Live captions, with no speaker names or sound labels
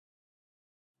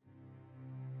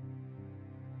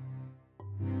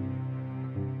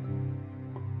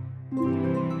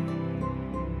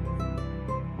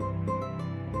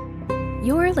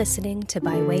You're listening to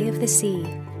By Way of the Sea,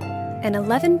 an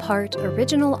 11-part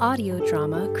original audio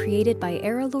drama created by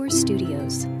Eralore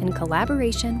Studios in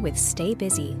collaboration with Stay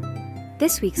Busy.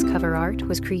 This week's cover art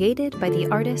was created by the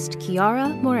artist Chiara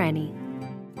Moreni.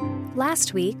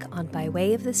 Last week on By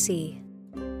Way of the Sea,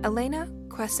 Elena,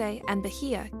 Kwesi, and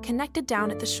Bahia connected down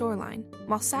at the shoreline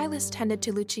while Silas tended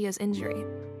to Lucia's injury.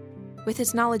 With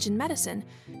his knowledge in medicine,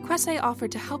 Kwesi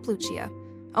offered to help Lucia,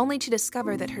 only to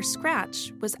discover that her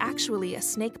scratch was actually a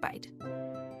snake bite.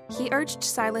 He urged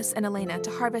Silas and Elena to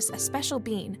harvest a special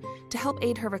bean to help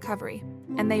aid her recovery,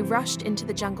 and they rushed into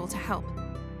the jungle to help.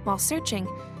 While searching,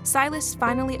 Silas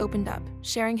finally opened up,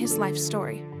 sharing his life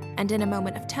story, and in a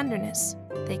moment of tenderness,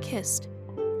 they kissed,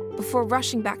 before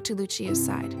rushing back to Lucia's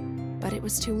side. But it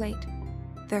was too late.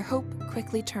 Their hope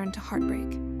quickly turned to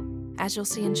heartbreak, as you'll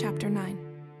see in Chapter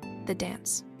 9, The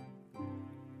Dance.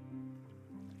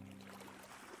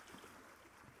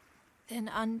 Then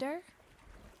under,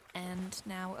 and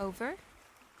now over,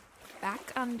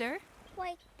 back under.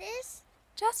 Like this?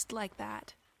 Just like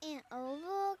that. And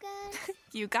over again?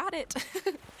 You got it.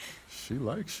 She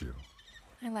likes you.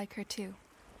 I like her too.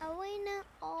 Are we not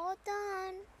all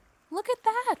done? Look at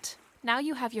that. Now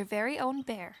you have your very own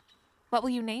bear. What will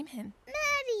you name him?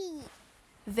 Maddie!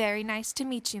 Very nice to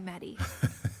meet you, Maddie.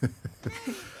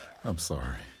 I'm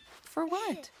sorry. For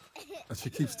what? She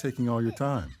keeps taking all your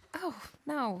time. Oh,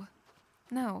 no.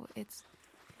 No, it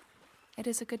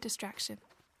is a good distraction.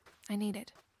 I need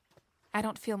it. I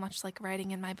don't feel much like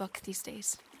writing in my book these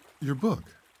days. Your book?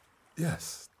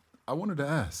 Yes. I wanted to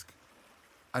ask.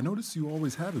 I noticed you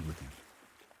always have it with you.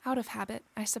 Out of habit,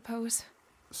 I suppose.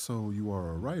 So you are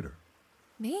a writer?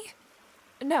 Me?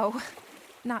 No,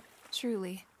 not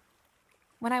truly.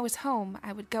 When I was home,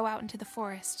 I would go out into the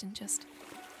forest and just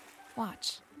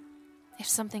watch. If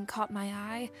something caught my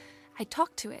eye, I'd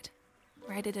talk to it,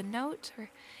 write it a note, or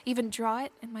even draw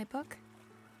it in my book.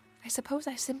 I suppose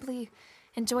I simply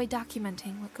enjoy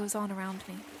documenting what goes on around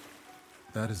me.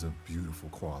 That is a beautiful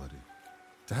quality.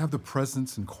 To have the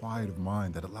presence and quiet of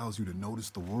mind that allows you to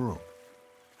notice the world.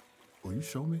 Will you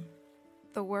show me?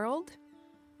 The world?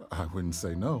 I wouldn't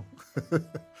say no.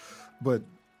 But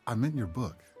I meant your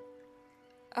book.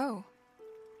 Oh.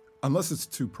 Unless it's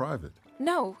too private.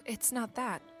 No, it's not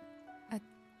that.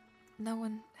 No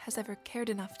one has ever cared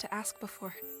enough to ask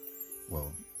before.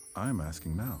 Well, I'm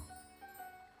asking now.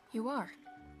 You are?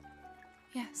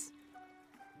 Yes.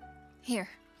 Here,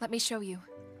 let me show you.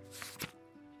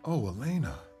 Oh,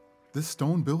 Elena, this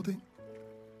stone building?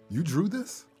 You drew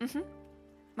this? Mm-hmm.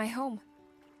 My home.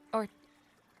 Or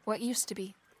what used to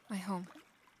be my home.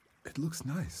 It looks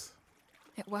nice.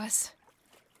 It was.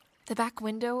 The back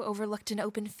window overlooked an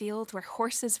open field where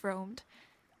horses roamed,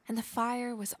 and the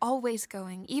fire was always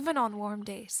going, even on warm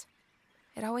days.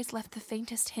 It always left the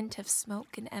faintest hint of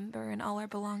smoke and ember in all our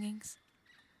belongings.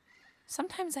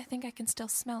 Sometimes I think I can still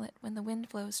smell it when the wind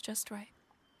blows just right.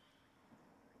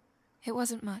 It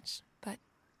wasn't much, but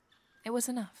it was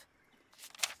enough.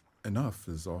 Enough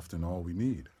is often all we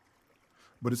need.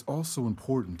 But it's also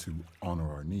important to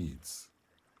honor our needs,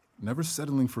 never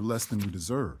settling for less than we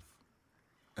deserve.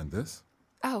 And this?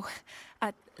 Oh,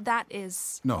 that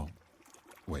is... No.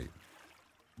 Wait.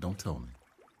 Don't tell me.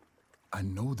 I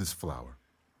know this flower.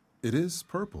 It is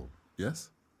purple,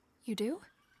 yes? You do?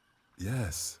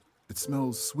 Yes. It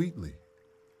smells sweetly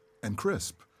and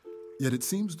crisp, yet it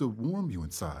seems to warm you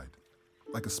inside,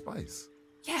 like a spice.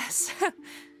 Yes.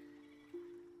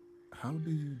 How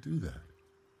do you do that?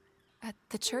 At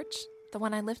the church, the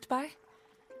one I lived by,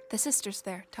 the sisters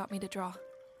there taught me to draw.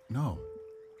 No,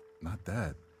 not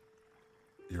that.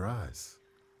 Your eyes.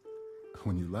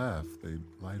 When you laugh, they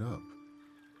light up.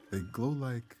 They glow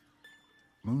like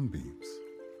moonbeams.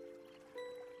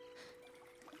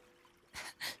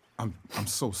 I'm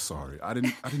so sorry. I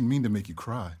didn't mean to make you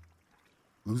cry.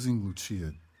 Losing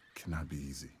Lucia cannot be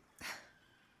easy.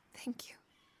 Thank you.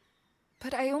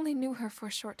 But I only knew her for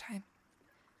a short time.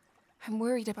 I'm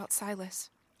worried about Silas.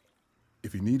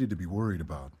 If he needed to be worried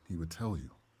about, he would tell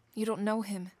you. You don't know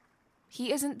him.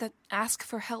 He isn't the ask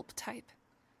for help type.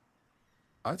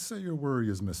 I'd say your worry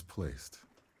is misplaced.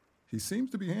 He seems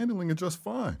to be handling it just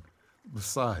fine.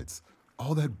 Besides,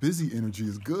 all that busy energy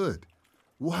is good.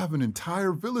 We'll have an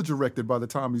entire village erected by the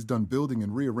time he's done building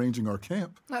and rearranging our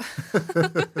camp.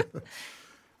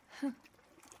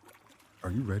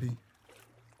 Are you ready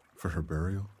for her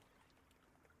burial?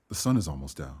 The sun is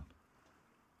almost down.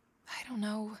 I don't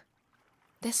know.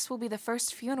 This will be the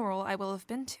first funeral I will have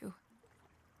been to.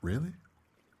 Really?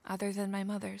 Other than my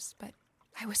mother's, but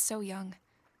I was so young.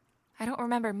 I don't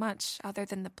remember much other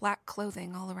than the black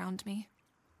clothing all around me.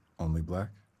 Only black?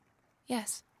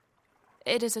 Yes.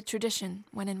 It is a tradition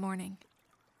when in mourning.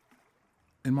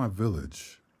 In my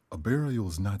village, a burial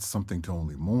is not something to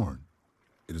only mourn.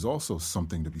 It is also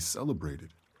something to be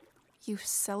celebrated. You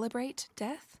celebrate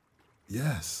death?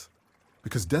 Yes,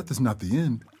 because death is not the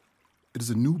end. It is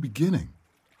a new beginning.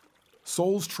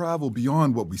 Souls travel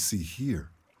beyond what we see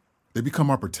here. They become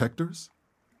our protectors,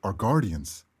 our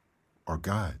guardians, our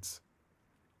guides.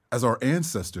 As our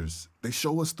ancestors, they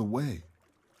show us the way.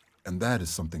 And that is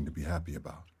something to be happy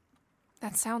about.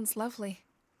 That sounds lovely.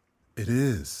 It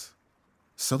is.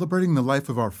 Celebrating the life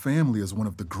of our family is one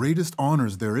of the greatest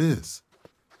honors there is.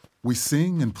 We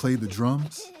sing and play the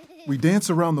drums. We dance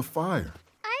around the fire.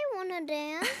 I want to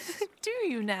dance. Do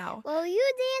you now? Will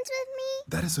you dance with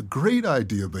me? That is a great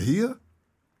idea, Bahia.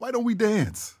 Why don't we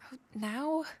dance?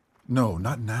 Now? No,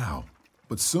 not now,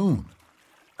 but soon.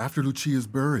 After Lucia's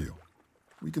burial.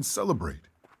 We can celebrate.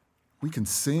 We can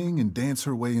sing and dance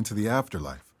her way into the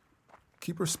afterlife.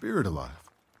 Keep her spirit alive.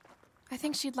 I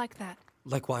think she'd like that.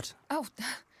 Like what? Oh,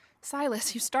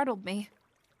 Silas, you startled me.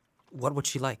 What would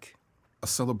she like? A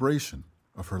celebration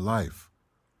of her life.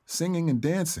 Singing and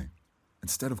dancing,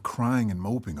 instead of crying and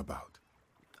moping about.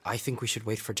 I think we should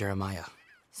wait for Jeremiah.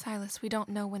 Silas, we don't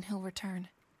know when he'll return.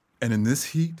 And in this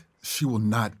heat, she will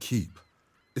not keep.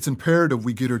 It's imperative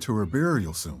we get her to her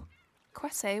burial soon.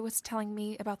 Kwesi was telling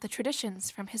me about the traditions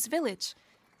from his village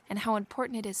and how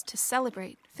important it is to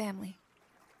celebrate family.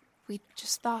 We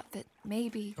just thought that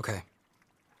maybe... Okay.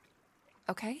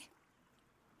 Okay?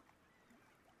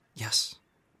 Yes.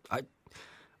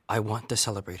 I want to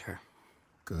celebrate her.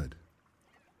 Good.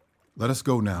 Let us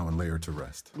go now and lay her to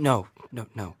rest. No.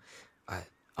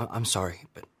 I'm sorry,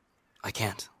 but I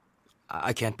can't.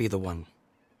 I can't be the one.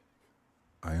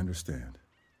 I understand.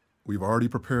 We've already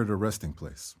prepared a resting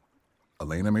place.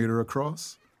 Elena made her a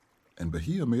cross, and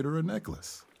Bahia made her a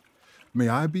necklace. May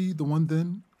I be the one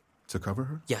then to cover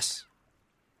her? Yes.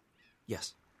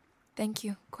 Yes. Thank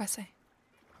you, Kwesi.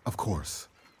 Of course.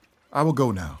 I will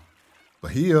go now.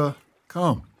 Bahia,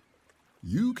 come.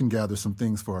 You can gather some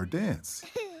things for our dance.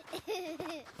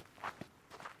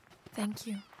 Thank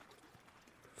you.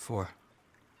 For?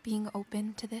 Being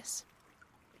open to this.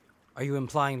 Are you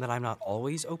implying that I'm not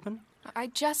always open? I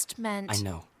just meant... I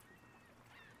know.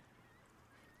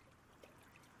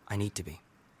 I need to be.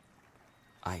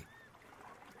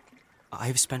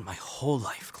 I've spent my whole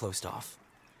life closed off.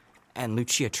 And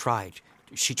Lucia tried.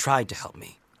 She tried to help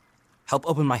me. Help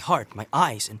open my heart, my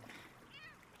eyes,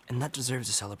 and that deserves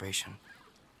a celebration.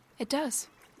 It does.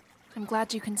 I'm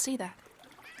glad you can see that.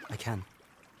 I can.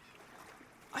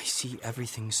 I see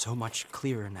everything so much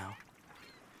clearer now.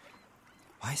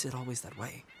 Why is it always that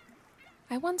way?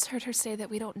 I once heard her say that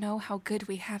we don't know how good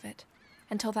we have it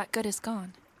until that good is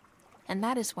gone. And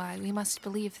that is why we must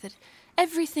believe that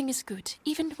everything is good,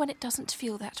 even when it doesn't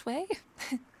feel that way.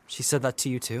 She said that to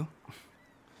you too?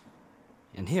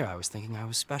 And here I was thinking I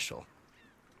was special.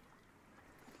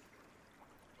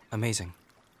 Amazing.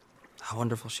 How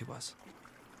wonderful she was.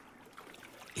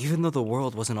 Even though the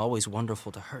world wasn't always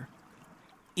wonderful to her,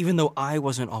 even though I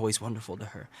wasn't always wonderful to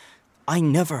her, I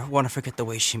never want to forget the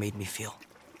way she made me feel.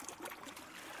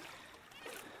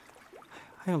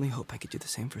 I only hope I could do the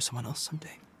same for someone else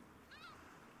someday.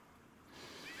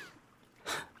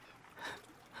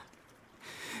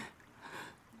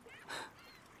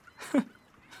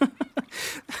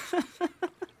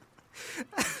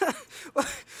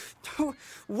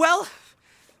 Well,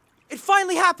 it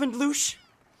finally happened, Lucia.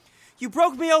 You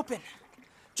broke me open,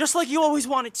 just like you always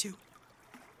wanted to.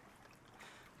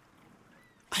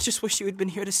 I just wish you had been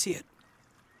here to see it.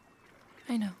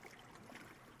 I know.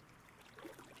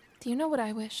 Do you know what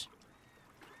I wish?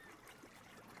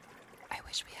 I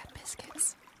wish we had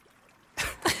biscuits.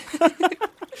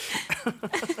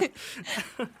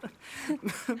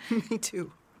 Me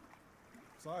too.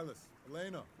 Silas,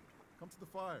 Elena, come to the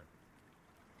fire.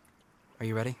 Are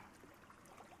you ready?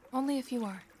 Only if you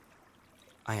are.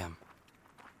 I am.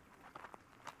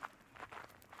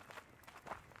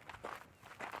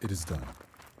 It is done.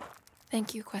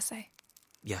 Thank you, Kwesi.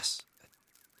 Yes.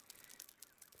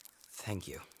 Thank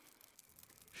you.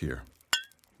 Here.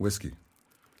 Whiskey.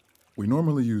 We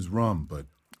normally use rum, but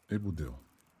it will do.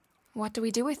 What do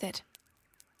we do with it?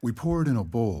 We pour it in a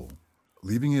bowl,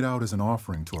 leaving it out as an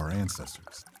offering to our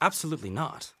ancestors. Absolutely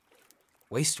not.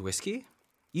 Waste whiskey?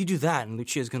 You do that and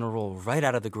Lucia's gonna roll right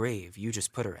out of the grave you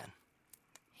just put her in.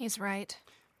 He's right.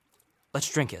 Let's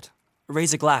drink it.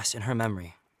 Raise a glass in her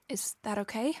memory. Is that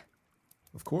okay?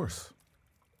 Of course.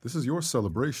 This is your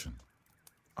celebration.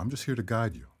 I'm just here to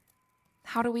guide you.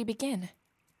 How do we begin?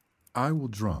 I will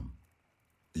drum.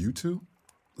 You two,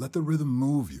 let the rhythm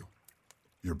move you.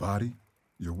 Your body,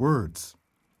 your words,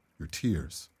 your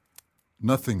tears.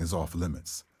 Nothing is off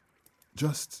limits.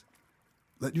 Just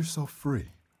Let yourself free.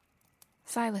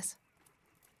 Silas,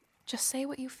 just say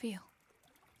what you feel.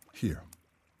 Here,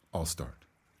 I'll start.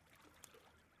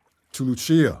 To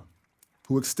Lucia,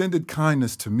 who extended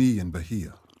kindness to me in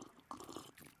Bahia.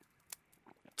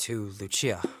 To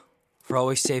Lucia, for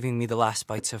always saving me the last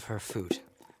bites of her food.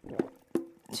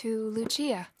 To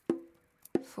Lucia,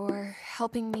 for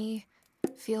helping me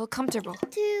feel comfortable.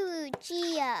 To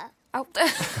Lucia. Oh.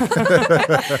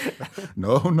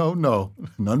 No.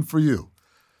 None for you.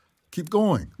 Keep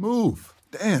going. Move.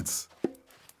 Dance.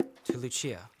 To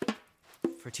Lucia,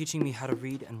 for teaching me how to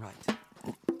read and write.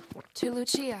 To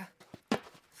Lucia,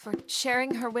 for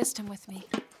sharing her wisdom with me.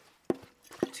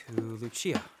 To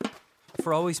Lucia,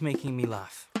 for always making me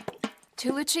laugh.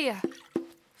 To Lucia,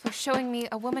 for showing me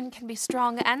a woman can be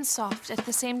strong and soft at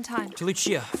the same time. To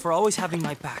Lucia, for always having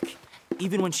my back,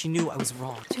 even when she knew I was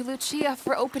wrong. To Lucia,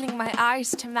 for opening my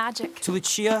eyes to magic. To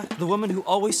Lucia, the woman who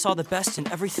always saw the best in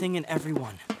everything and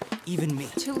everyone, even me.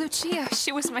 To Lucia,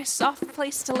 she was my soft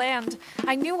place to land.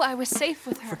 I knew I was safe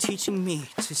with her. For teaching me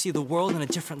to see the world in a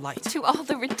different light. To all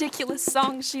the ridiculous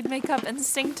songs she'd make up and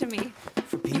sing to me.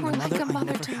 For being You were the mother like a I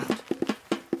mother never to me. had.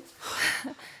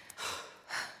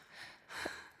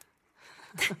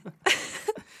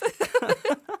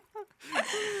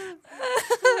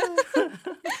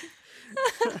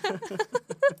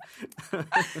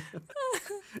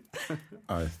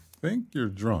 I think you're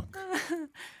drunk.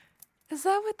 Is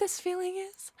that what this feeling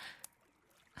is?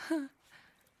 Oh,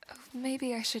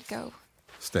 maybe I should go.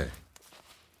 Stay.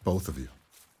 Both of you.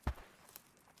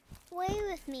 Wait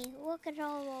with me. Look at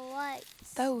all the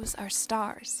lights. Those are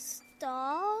stars.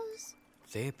 Stars?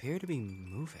 They appear to be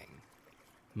moving.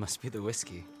 Must be the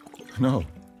whiskey. No,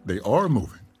 they are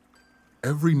moving.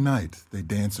 Every night they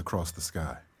dance across the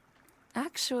sky.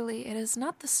 Actually, it is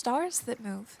not the stars that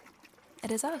move.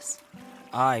 It is us.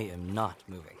 I am not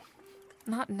moving.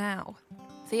 Not now.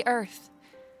 The Earth.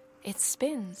 It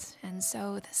spins, and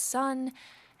so the sun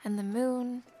and the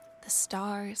moon, the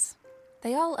stars,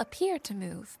 they all appear to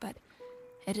move, but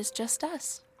it is just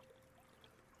us.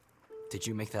 Did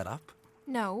you make that up?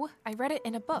 No, I read it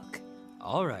in a book.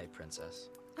 All right, princess.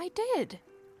 I did.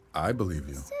 I believe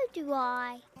you. So do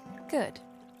I. Good.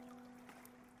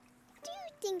 Do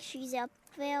you think she's up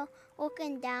there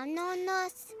looking down on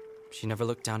us? She never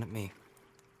looked down at me.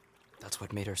 That's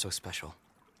what made her so special.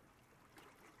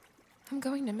 I'm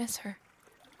going to miss her.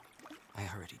 I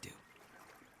already do.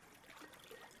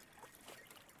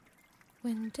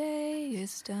 When day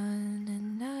is done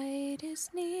and night is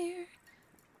near,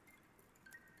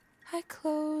 I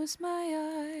close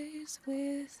my eyes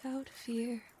without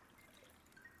fear.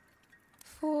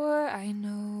 For I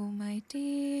know my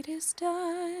deed is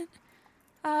done.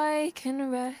 I can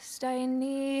rest, I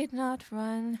need not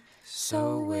run.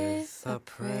 So with a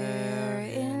prayer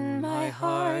in my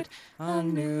heart, a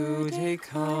new day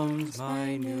comes,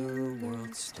 my new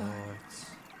world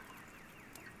starts.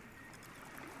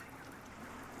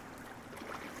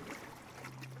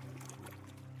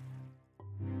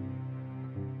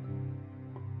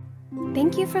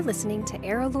 Thank you for listening to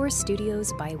Eralore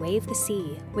Studios by Way of the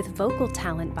Sea, with vocal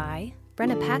talent by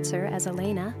Brenna Patzer as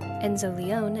Elena, Enzo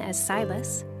Leone as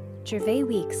Silas, Gervais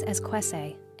Weekes as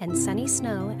Kwesi, and Sunny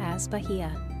Snow as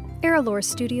Bahia. Eralore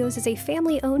Studios is a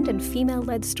family-owned and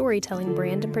female-led storytelling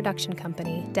brand and production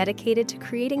company dedicated to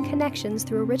creating connections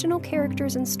through original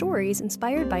characters and stories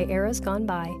inspired by eras gone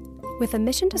by. With a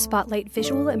mission to spotlight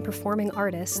visual and performing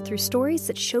artists through stories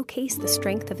that showcase the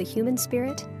strength of the human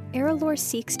spirit, Eralore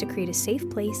seeks to create a safe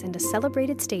place and a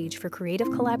celebrated stage for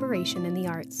creative collaboration in the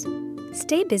arts.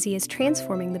 Stay Busy is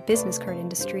transforming the business card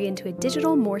industry into a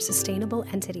digital, more sustainable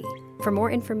entity. For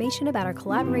more information about our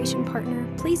collaboration partner,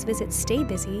 please visit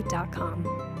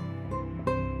staybusy.com.